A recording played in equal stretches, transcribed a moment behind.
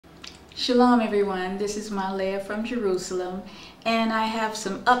Shalom everyone, this is Mahaleyah from Jerusalem, and I have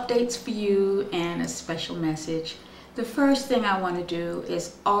some updates for you and a special message. The first thing I want to do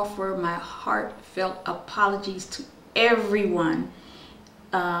is offer my heartfelt apologies to everyone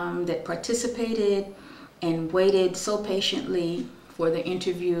that participated and waited so patiently for the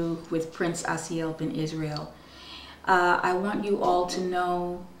interview with Prince Asiel in Israel. I want you all to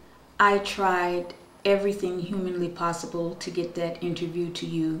know I tried everything humanly possible to get that interview to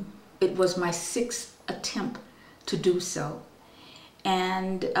you. It was my 6th attempt to do so.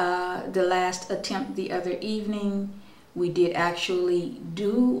 And the last attempt the other evening, we did actually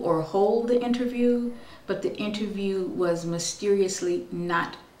do or hold the interview, but the interview was mysteriously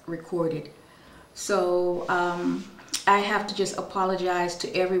not recorded. So I have to just apologize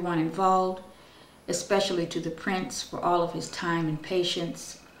to everyone involved, especially to the Prince for all of his time and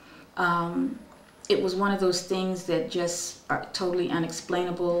patience. It was one of those things that just are totally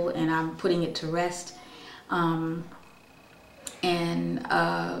unexplainable, and I'm putting it to rest. I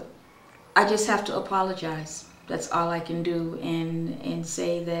just have to apologize. That's all I can do, and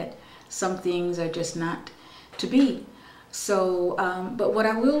say that some things are just not to be. So, but what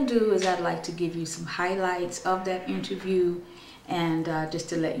I will do is I'd like to give you some highlights of that interview, and just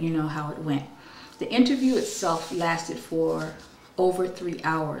to let you know how it went. The interview itself lasted for over 3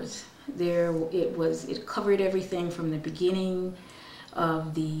 hours. It covered everything from the beginning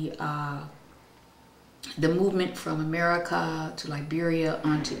of the movement from America to Liberia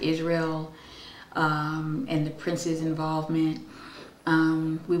onto Israel, and the Prince's involvement.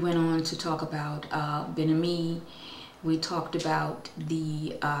 We went on to talk about Ben-Ami. We talked about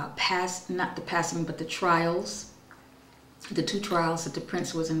the not the passing, but the trials, the 2 trials that the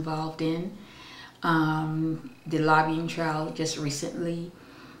Prince was involved in. The lobbying trial just recently.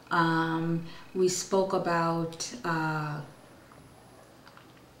 We spoke about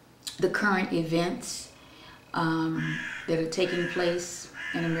the current events that are taking place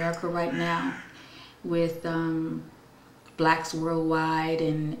in America right now with blacks worldwide,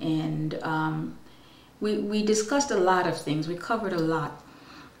 and we discussed a lot of things. We covered a lot,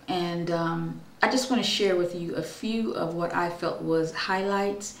 and I just want to share with you a few of what I felt was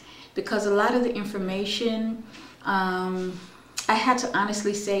highlights, because a lot of the information, I had to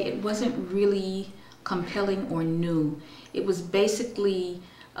honestly say it wasn't really compelling or new. It was basically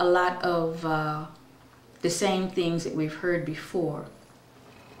a lot of the same things that we've heard before.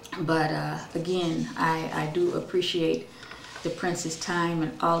 But again, I do appreciate the Prince's time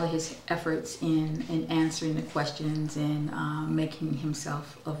and all of his efforts in answering the questions and making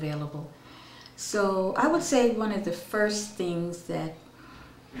himself available. So I would say one of the first things that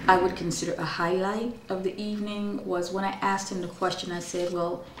I would consider a highlight of the evening was when I asked him the question. I said,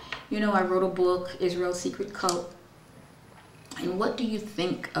 well, you know, I wrote a book, Israel's Secret Cult, and what do you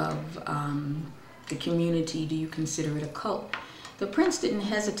think of the community? Do you consider it a cult? The Prince didn't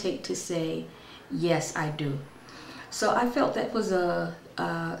hesitate to say, yes, I do. So I felt that was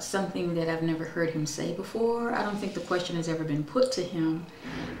something that I've never heard him say before. I don't think the question has ever been put to him,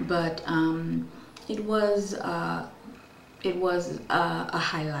 but it was a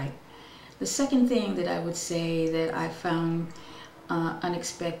highlight. The second thing that I would say that I found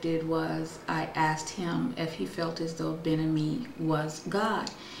unexpected was I asked him if he felt as though Ben-Ami was God,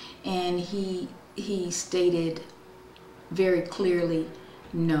 and he stated very clearly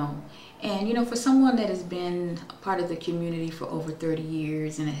no. And you know, for someone that has been a part of the community for over 30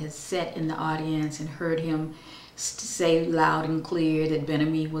 years and has sat in the audience and heard him say loud and clear that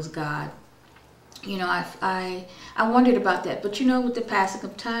Ben-Ami was God, you know, I wondered about that. But you know, with the passing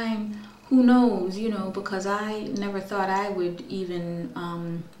of time, who knows, you know, because I never thought I would even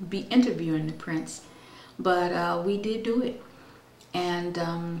be interviewing the Prince. But we did do it.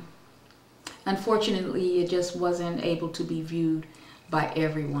 And unfortunately, it just wasn't able to be viewed by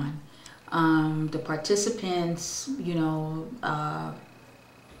everyone. The participants, you know,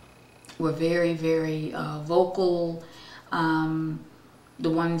 were very, very vocal. The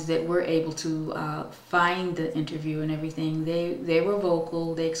ones that were able to find the interview and everything, they were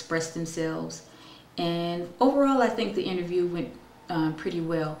vocal, they expressed themselves. And overall, I think the interview went pretty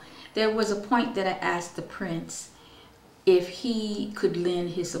well. There was a point that I asked the Prince if he could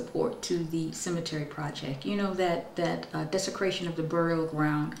lend his support to the cemetery project. You know, that desecration of the burial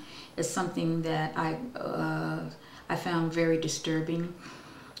ground is something that I found very disturbing.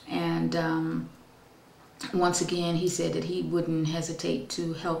 And once again, he said that he wouldn't hesitate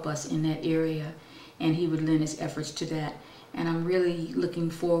to help us in that area, and he would lend his efforts to that. And I'm really looking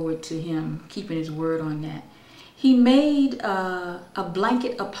forward to him keeping his word on that. He made a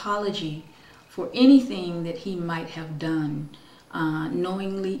blanket apology for anything that he might have done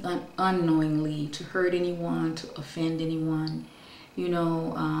knowingly, unknowingly, to hurt anyone, to offend anyone. You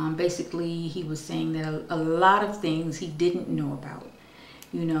know, basically he was saying that a lot of things he didn't know about,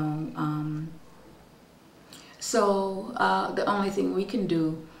 you know. So the only thing we can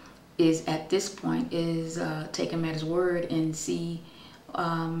do is, at this point, is take him at his word and see,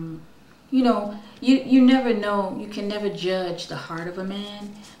 you know, you never know, you can never judge the heart of a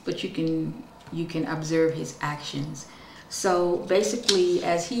man, but you can observe his actions. So basically,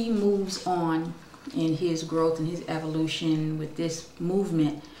 as he moves on in his growth and his evolution with this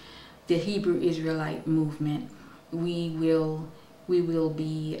movement, the Hebrew Israelite movement, we will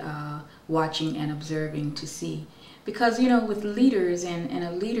be watching and observing to see. Because, you know, with leaders, and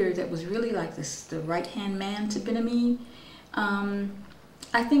a leader that was really like this, the right-hand man to Benjamin,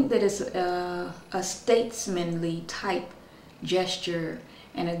 I think that it's a statesmanly type gesture,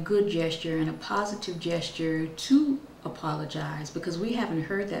 and a good gesture and a positive gesture to apologize, because we haven't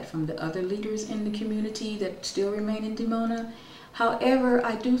heard that from the other leaders in the community that still remain in Dimona. However,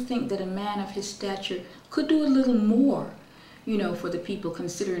 I do think that a man of his stature could do a little more, you know, for the people,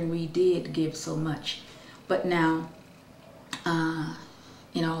 considering we did give so much. But now,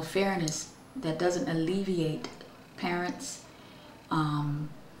 in all fairness, that doesn't alleviate parents and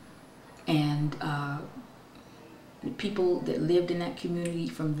people that lived in that community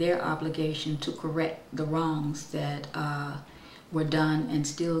from their obligation to correct the wrongs that were done and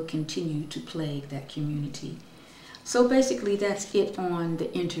still continue to plague that community. So basically, that's it on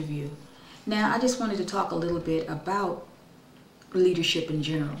the interview. Now, I just wanted to talk a little bit about leadership in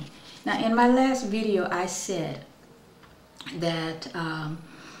general. Now, in my last video, I said that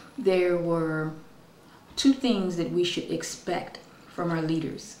there were two things that we should expect from our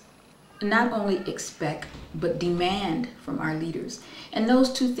leaders. Not only expect, but demand from our leaders. And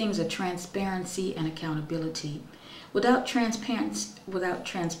those two things are transparency and accountability. Without transparency,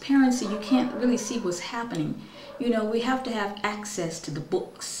 you can't really see what's happening. You know, we have to have access to the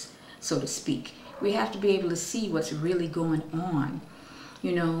books, so to speak. We have to be able to see what's really going on.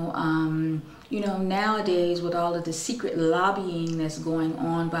 You know, nowadays, with all of the secret lobbying that's going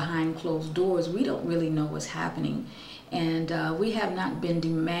on behind closed doors, we don't really know what's happening. And we have not been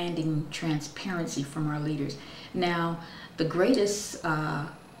demanding transparency from our leaders. Now, the greatest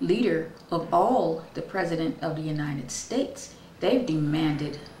leader of all, the President of the United States, they've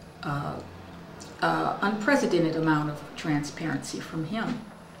demanded unprecedented amount of transparency from him.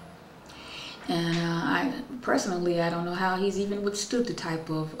 And I personally don't know how he's even withstood the type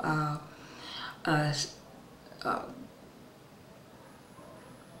of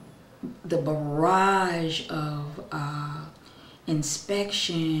the barrage of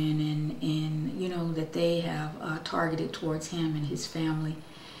inspection and you know, that they have targeted towards him and his family.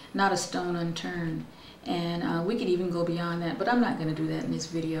 Not a stone unturned. And we could even go beyond that, but I'm not going to do that in this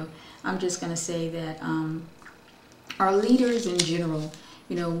video. I'm just going to say that our leaders in general,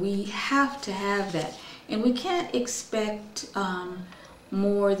 you know, we have to have that. And we can't expect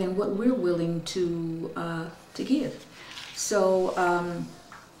more than what we're willing to give. So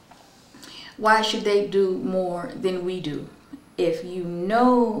why should they do more than we do? If you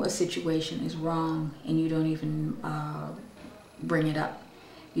know a situation is wrong and you don't even bring it up,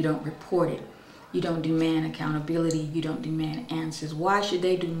 you don't report it, you don't demand accountability, you don't demand answers, why should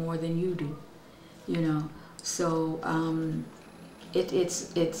they do more than you do? You know, so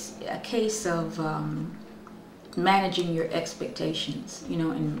it's a case of managing your expectations, you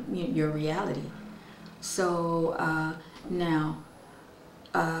know, and your reality. So now,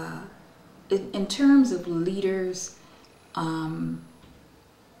 in terms of leaders, the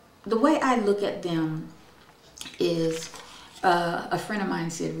way I look at them is, a friend of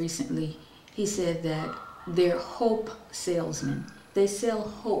mine said recently, he said that they're hope salesmen. They sell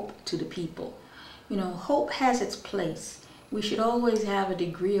hope to the people. You know, hope has its place. We should always have a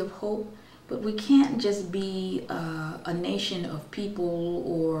degree of hope, but we can't just be a nation of people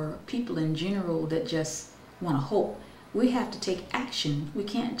or people in general that just want to hope. We have to take action. We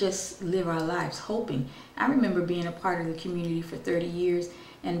can't just live our lives hoping. I remember being a part of the community for 30 years,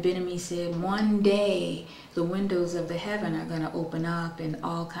 and Benjamin said, one day the windows of the heaven are going to open up and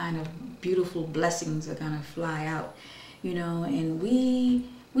all kind of beautiful blessings are going to fly out, you know, and we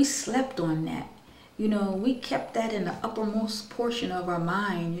slept on that. You know, we kept that in the uppermost portion of our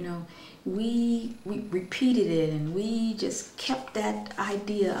mind, you know. We repeated it, and we just kept that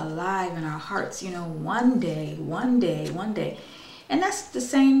idea alive in our hearts, you know, one day, one day, one day. And that's the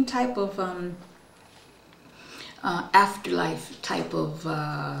same type of afterlife type of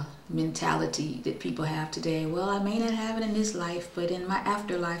mentality that people have today. Well, I may not have it in this life, but in my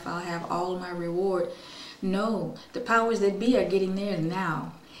afterlife, I'll have all of my reward. No, the powers that be are getting theirs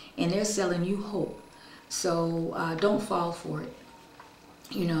now, and they're selling you hope. So don't fall for it.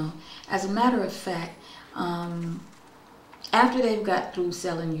 You know, as a matter of fact, after they've got through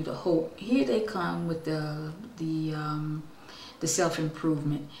selling you the hope, here they come with the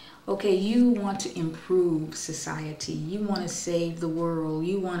self-improvement. Okay, you want to improve society. You want to save the world.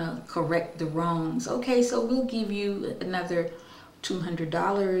 You want to correct the wrongs. Okay, so we'll give you another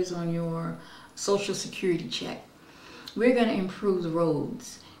 $200 on your Social Security check. We're going to improve the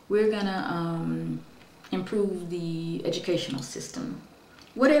roads. We're going to improve the educational system.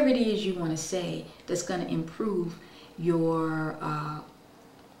 Whatever it is you want to say that's going to improve your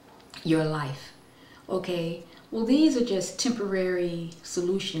life. Okay, well, these are just temporary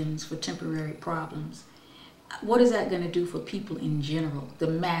solutions for temporary problems. What is that going to do for people in general, the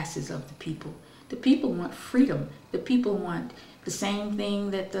masses of the people? The people want freedom. The people want the same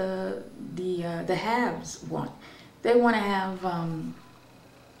thing that the haves want. They want to have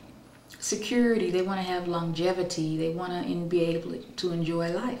security. They want to have longevity. They want to be able to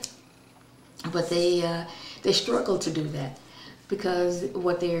enjoy life. But they struggle to do that because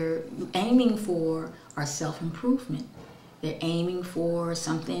what they're aiming for are self-improvement. They're aiming for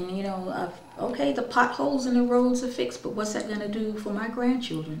something, you know, okay, the potholes in the roads are fixed, but what's that going to do for my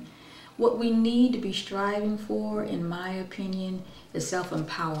grandchildren? What we need to be striving for, in my opinion, is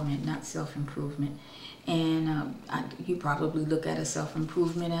self-empowerment, not self-improvement. And you probably look at a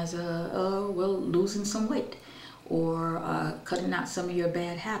self-improvement as well, losing some weight or cutting out some of your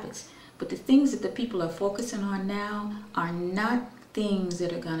bad habits. But the things that the people are focusing on now are not things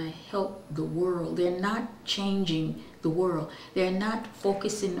that are going to help the world. They're not changing the world. They're not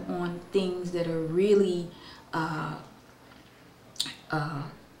focusing on things that are really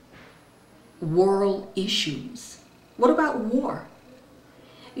world issues. What about war?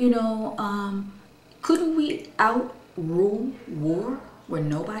 You know, couldn't we outrule war where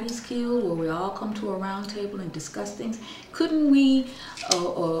nobody's killed, where we all come to a round table and discuss things? Couldn't we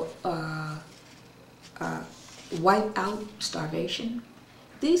wipe out starvation?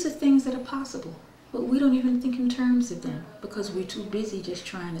 These are things that are possible, but we don't even think in terms of them because we're too busy just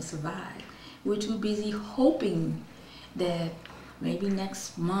trying to survive. We're too busy hoping that maybe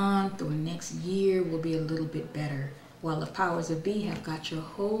next month or next year will be a little bit better, while the powers that be have got your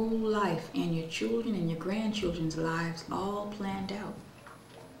whole life and your children and your grandchildren's lives all planned out.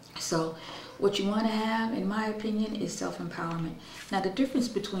 So what you want to have, in my opinion, is self-empowerment. Now, the difference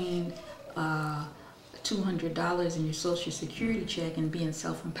between $200 in your Social Security check and being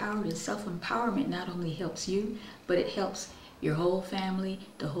self-empowered is self-empowerment not only helps you, but it helps your whole family,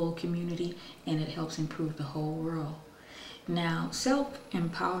 the whole community, and it helps improve the whole world. Now,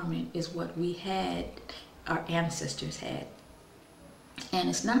 self-empowerment is what we had, our ancestors had. And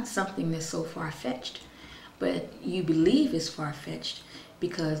it's not something that's so far-fetched, but you believe it's far-fetched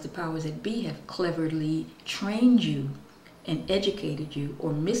because the powers that be have cleverly trained you and educated you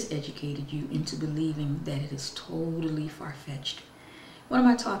or miseducated you into believing that it is totally far-fetched. What am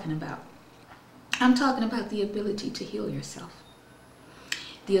I talking about? I'm talking about the ability to heal yourself.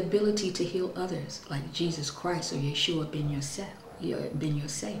 The ability to heal others like Jesus Christ or Yeshua ben Yosef.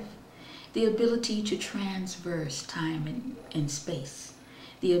 The ability to transverse time and space.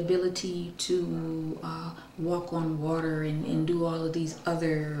 The ability to walk on water and do all of these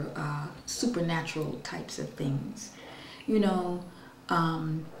other supernatural types of things. You know,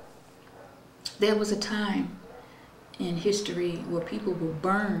 there was a time in history where people were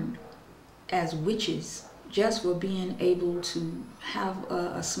burned as witches just for being able to have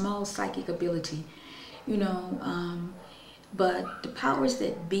a small psychic ability, you know, but the powers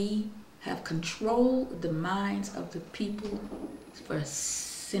that be have controlled the minds of the people for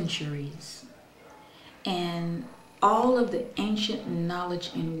centuries. And all of the ancient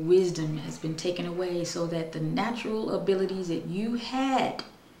knowledge and wisdom has been taken away so that the natural abilities that you had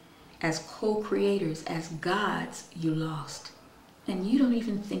as co-creators, as gods, you lost. And you don't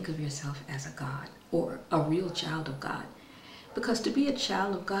even think of yourself as a god or a real child of God. Because to be a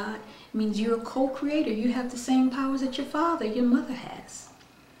child of God means you're a co-creator. You have the same powers that your father, your mother has.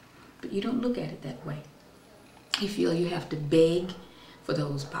 But you don't look at it that way. You feel you have to beg for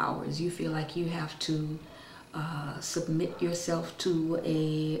those powers. You feel like you have to submit yourself to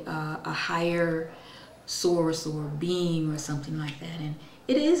a higher source or being or something like that. And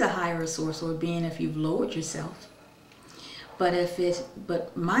it is a higher source or being if you've lowered yourself.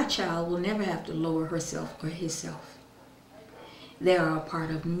 But my child will never have to lower herself or himself. They are a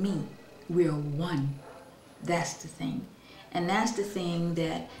part of me. We are one. That's the thing. And that's the thing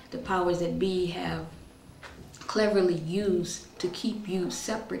that the powers that be have cleverly used to keep you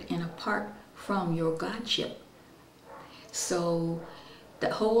separate and apart from your Godship. So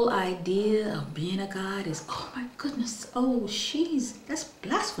the whole idea of being a God is, oh my goodness, oh that's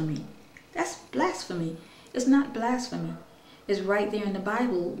blasphemy. That's blasphemy. It's not blasphemy. It's right there in the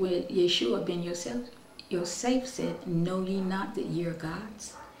Bible where Yeshua ben Yosef said, know ye not that ye are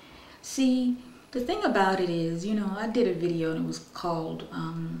gods? See, the thing about it is, I did a video and it was called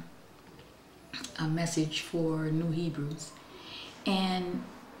a message for new Hebrews. And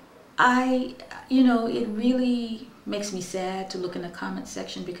it really makes me sad to look in the comment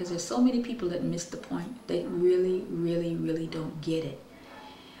section because there's so many people that miss the point. They really, really, really don't get it.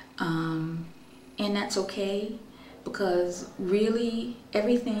 And that's okay, because really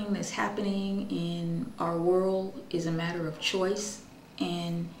everything that's happening in our world is a matter of choice,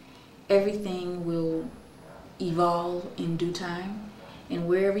 and everything will evolve in due time. And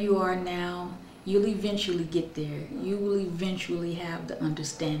wherever you are now, you'll eventually get there. You will eventually have the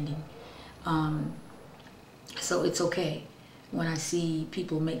understanding. So it's okay when I see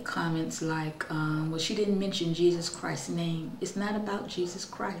people make comments like, well, she didn't mention Jesus Christ's name. It's not about Jesus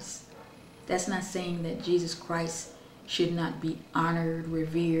Christ. That's not saying that Jesus Christ should not be honored,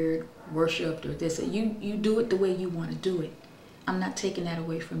 revered, worshipped, or this. You do it the way you want to do it. I'm not taking that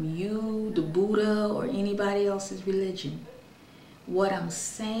away from you, the Buddha, or anybody else's religion. What I'm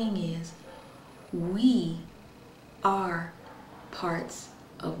saying is, we are parts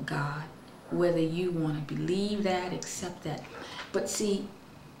of God, whether you want to believe that, accept that. But see,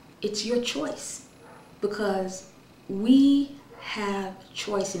 it's your choice, because we have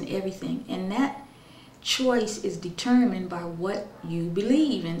choice in everything, and that choice is determined by what you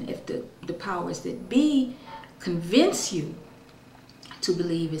believe. And if the powers that be convince you to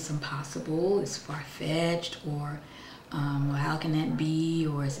believe it's impossible, it's far-fetched, or well, how can that be,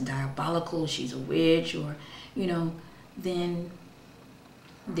 or it's diabolical, she's a witch, or then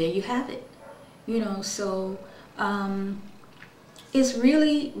there you have it. So it's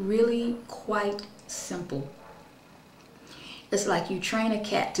really, really quite simple. It's like you train a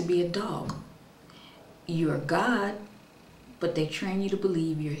cat to be a dog. You're God, but they train you to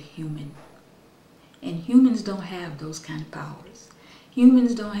believe you're human. And humans don't have those kind of powers.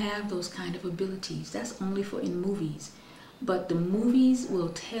 Humans don't have those kind of abilities. That's only for in movies. But the movies will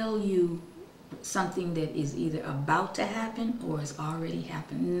tell you something that is either about to happen or has already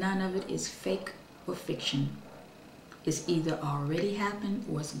happened. None of it is fake or fiction. It's either already happened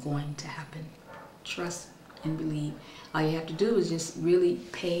or it's going to happen. Trust and believe. All you have to do is just really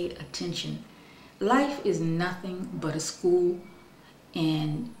pay attention. Life is nothing but a school,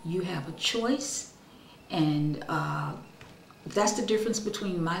 and you have a choice, and that's the difference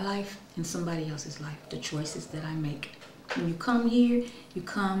between my life and somebody else's life, the choices that I make. When you come here, you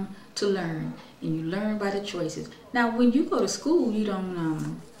come to learn, and you learn by the choices. Now, when you go to school, you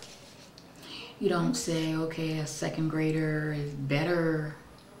don't say, okay, a second grader is better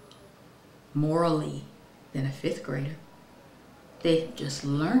morally than a fifth grader. They just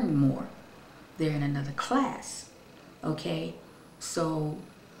learn more. They're in another class, okay? So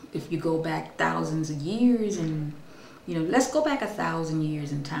if you go back thousands of years, and let's go back 1,000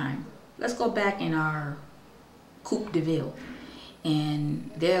 years in time. Let's go back in our Coupe de Ville,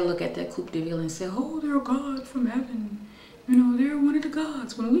 and they'll look at that Coupe de Ville and say, oh, they're a god from heaven. They're one of the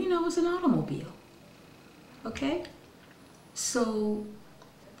gods, when we know it's an automobile. Okay? So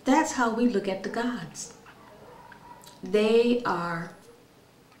that's how we look at the gods. They are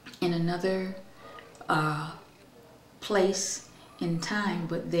in another place in time,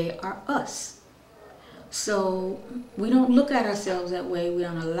 but they are us. So we don't look at ourselves that way. We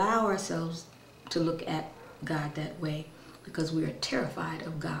don't allow ourselves to look at God that way, because we are terrified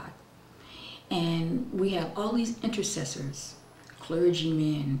of God. And we have all these intercessors,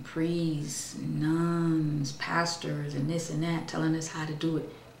 clergymen, priests, nuns, pastors, and this and that, telling us how to do it,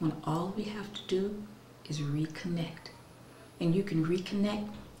 when all we have to do is reconnect. And you can reconnect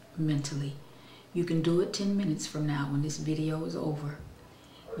mentally. You can do it 10 minutes from now when this video is over.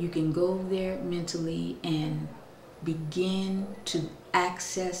 You can go there mentally and begin to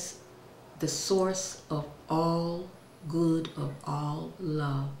access the source of all good, of all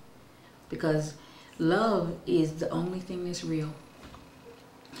love. Because love is the only thing that's real.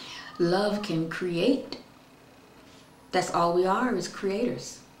 Love can create. That's all we are, is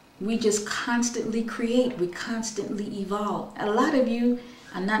creators. We just constantly create. We constantly evolve. A lot of you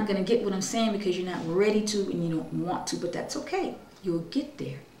are not going to get what I'm saying because you're not ready to and you don't want to, but that's okay. You'll get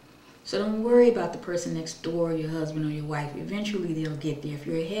there. So don't worry about the person next door, your husband or your wife. Eventually they'll get there. If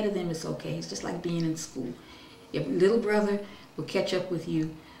you're ahead of them, it's okay. It's just like being in school. Your little brother will catch up with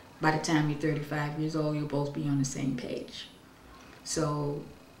you. By the time you're 35 years old, you'll both be on the same page. So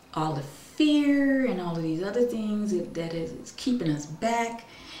all the fear and all of these other things that is keeping us back,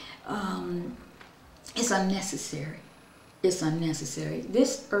 it's unnecessary. It's unnecessary.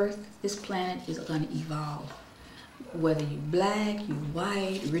 This earth, this planet is going to evolve. Whether you're black, you're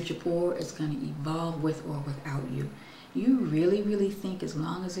white, rich or poor, it's going to evolve with or without you. You really, really think as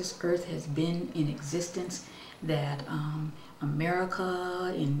long as this earth has been in existence that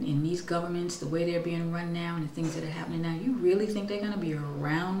America and these governments, the way they're being run now and the things that are happening now, you really think they're going to be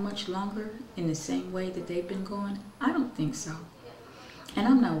around much longer in the same way that they've been going? I don't think so. And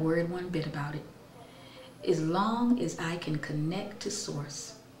I'm not worried one bit about it. As long as I can connect to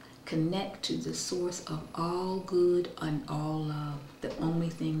source, connect to the source of all good and all love, the only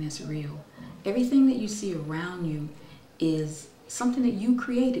thing that's real. Everything that you see around you is something that you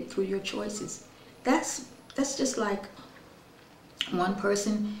created through your choices. That's just like one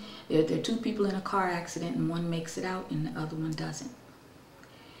person, there are two people in a car accident and one makes it out and the other one doesn't.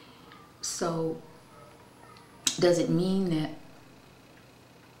 So does it mean that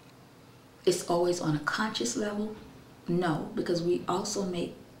it's always on a conscious level? No, because we also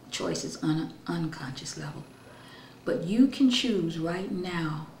make choices on an unconscious level. But you can choose right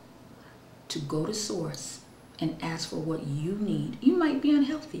now to go to source and ask for what you need. You might be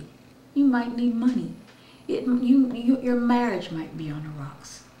unhealthy. You might need money. Your marriage might be on the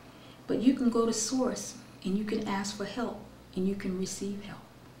rocks. But you can go to source and you can ask for help and you can receive help.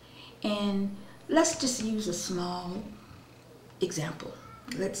 And let's just use a small example.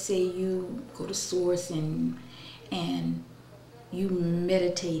 Let's say you go to source and you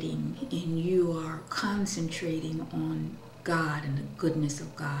meditating and you are concentrating on God and the goodness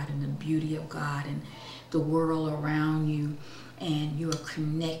of God and the beauty of God and the world around you, and you are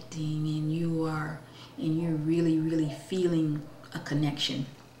connecting and you're really, really feeling a connection.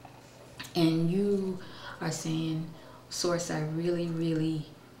 And you are saying, Source, I really, really,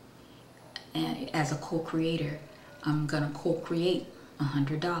 as a co-creator, I'm gonna co-create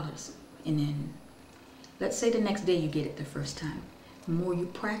 $100. And then let's say the next day you get it the first time. The more you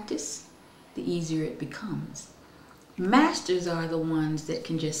practice, the easier it becomes. Masters are the ones that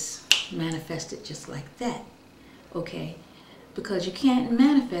can just manifest it just like that, okay? Because you can't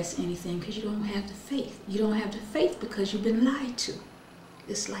manifest anything because you don't have the faith. You don't have the faith because you've been lied to.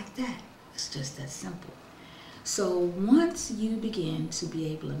 It's like that. It's just that simple. So once you begin to be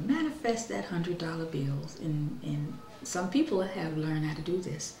able to manifest that $100 bills, and some people have learned how to do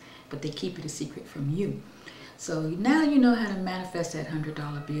this, but they keep it a secret from you. So now you know how to manifest that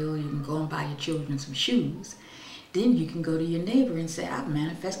 $100 bill. You can go and buy your children some shoes. Then you can go to your neighbor and say, I've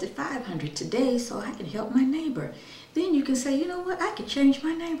manifested $500 today so I can help my neighbor. Then you can say, you know what, I could change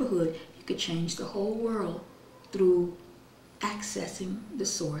my neighborhood. You could change the whole world through accessing the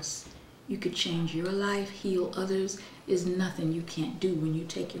source. You could change your life, heal others. There's nothing you can't do when you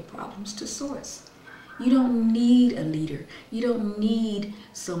take your problems to source. You don't need a leader. You don't need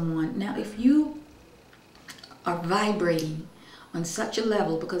someone. Now, if you are vibrating on such a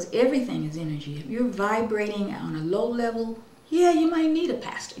level, because everything is energy, if you're vibrating on a low level, yeah, you might need a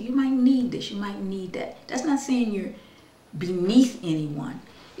pastor. You might need this. You might need that. That's not saying you're beneath anyone.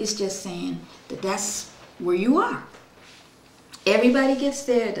 It's just saying that that's where you are. Everybody gets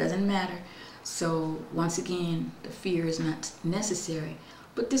there. It doesn't matter. So once again, the fear is not necessary.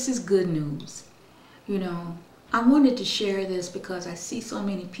 But this is good news. You know, I wanted to share this because I see so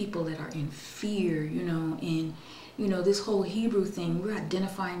many people that are in fear, and this whole Hebrew thing, we're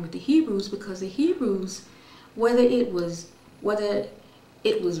identifying with the Hebrews because the Hebrews, whether it was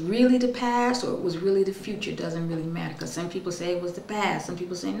really the past or it was really the future, doesn't really matter, because some people say it was the past, some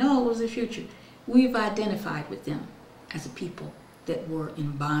people say no, it was the future. We've identified with them as a people that were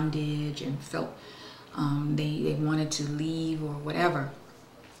in bondage and felt they wanted to leave or whatever.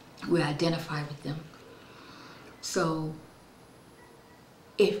 We identify with them. So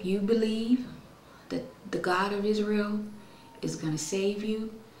if you believe that the God of Israel is going to save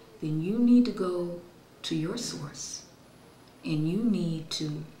you, then you need to go to your source, and you need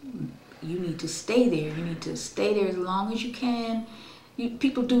to stay there. You need to stay there as long as you can.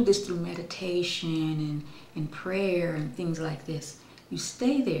 People do this through meditation and prayer and things like this. You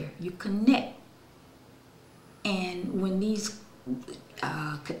stay there. You connect. And when these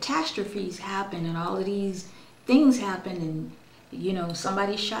catastrophes happen and all of these things happen and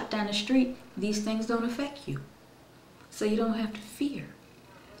somebody's shot down the street, these things don't affect you. So you don't have to fear.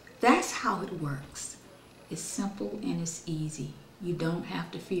 That's how it works. It's simple and it's easy. You don't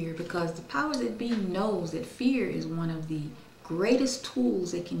have to fear, because the powers that be knows that fear is one of the greatest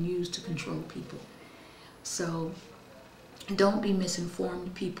tools they can use to control people. So don't be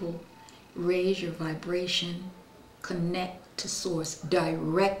misinformed, people. Raise your vibration. Connect to source,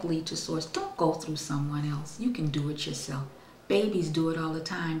 directly to source. Don't go through someone else. You can do it yourself. Babies do it all the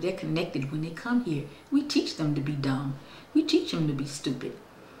time. They're connected when they come here. We teach them to be dumb. We teach them to be stupid.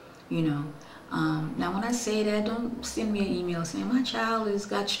 You know. Now when I say that, don't send me an email saying my child has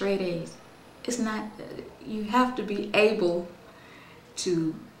got straight A's. It's not. You have to be able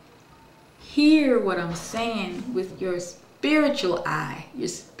to hear what I'm saying with your spiritual eye. Your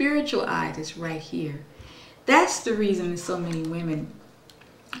spiritual eye that's right here. That's the reason so many women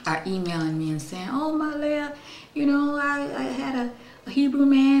are emailing me and saying, oh, Mahaleyah, you know, I had a Hebrew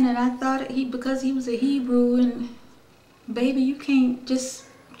man and I thought because he was a Hebrew, and baby, you can't just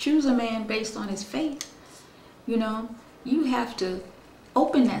choose a man based on his faith. You know, you have to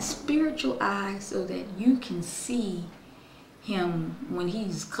open that spiritual eye so that you can see him when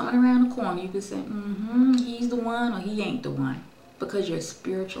he's coming around the corner. You can say, he's the one or he ain't the one, because your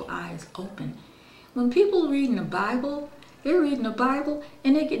spiritual eye is open. When people are reading the Bible, they're reading the Bible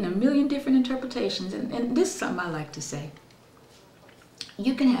and they're getting a million different interpretations. And this is something I like to say.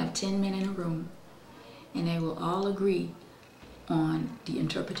 You can have 10 men in a room and they will all agree on the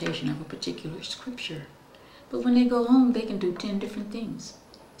interpretation of a particular scripture. But when they go home, they can do 10 different things.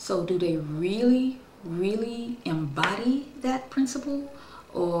 So do they really embody that principle?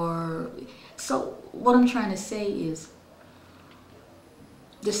 Or so what I'm trying to say is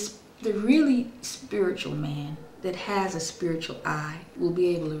the really spiritual man that has a spiritual eye will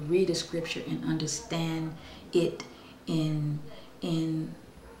be able to read a scripture and understand it in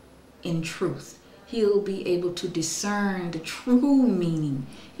truth. He'll be able to discern the true meaning.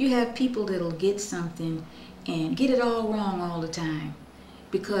 You have people that'll get something and get it all wrong all the time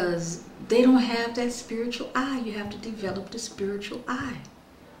because they don't have that spiritual eye. You have to develop the spiritual eye.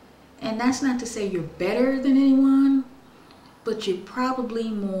 And that's not to say you're better than anyone, but you're probably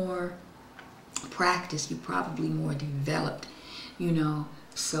more practiced, you're probably more developed, you know.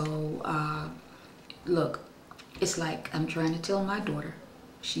 So, look, it's like I'm trying to tell my daughter,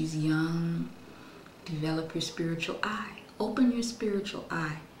 she's young, develop your spiritual eye. Open your spiritual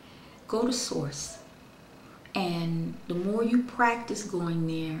eye. Go to source. And the more you practice going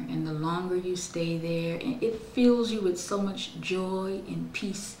there and the longer you stay there, and it fills you with so much joy and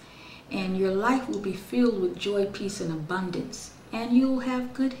peace. And your life will be filled with joy, peace, and abundance. And you'll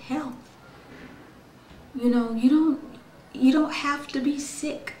have good health. You know, you don't have to be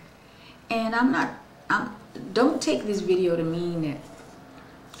sick. And don't take this video to mean that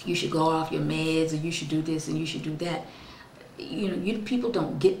you should go off your meds or you should do this and you should do that. You know, people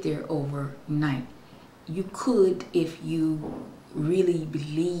don't get there overnight. You could if you really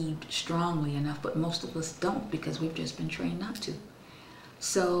believed strongly enough, but most of us don't because we've just been trained not to.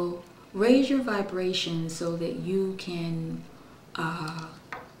 So raise your vibration so that you can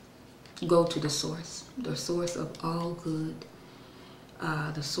go to the source of all good,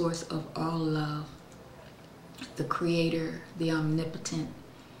 the source of all love, the creator, the omnipotent,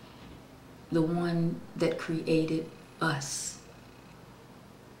 the one that created us.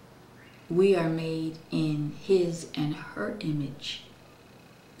 We are made in his and her image.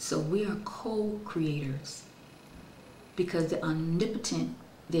 So we are co-creators because the omnipotent,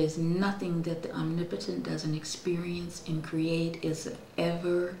 there's nothing that the omnipotent doesn't experience and create. Is an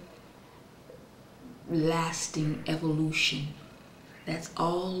everlasting evolution. That's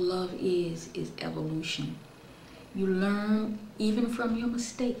all love is evolution. You learn even from your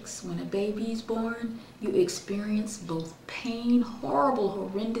mistakes. When a baby is born, you experience both pain, horrible,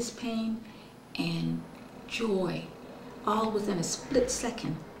 horrendous pain, and joy, all within a split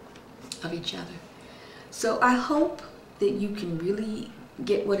second of each other. So I hope that you can really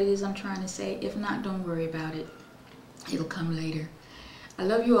get what it is I'm trying to say. If not, don't worry about it. It'll come later. I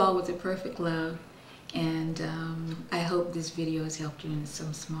love you all with a perfect love, and I hope this video has helped you in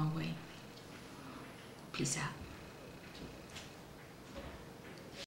some small way. Peace out.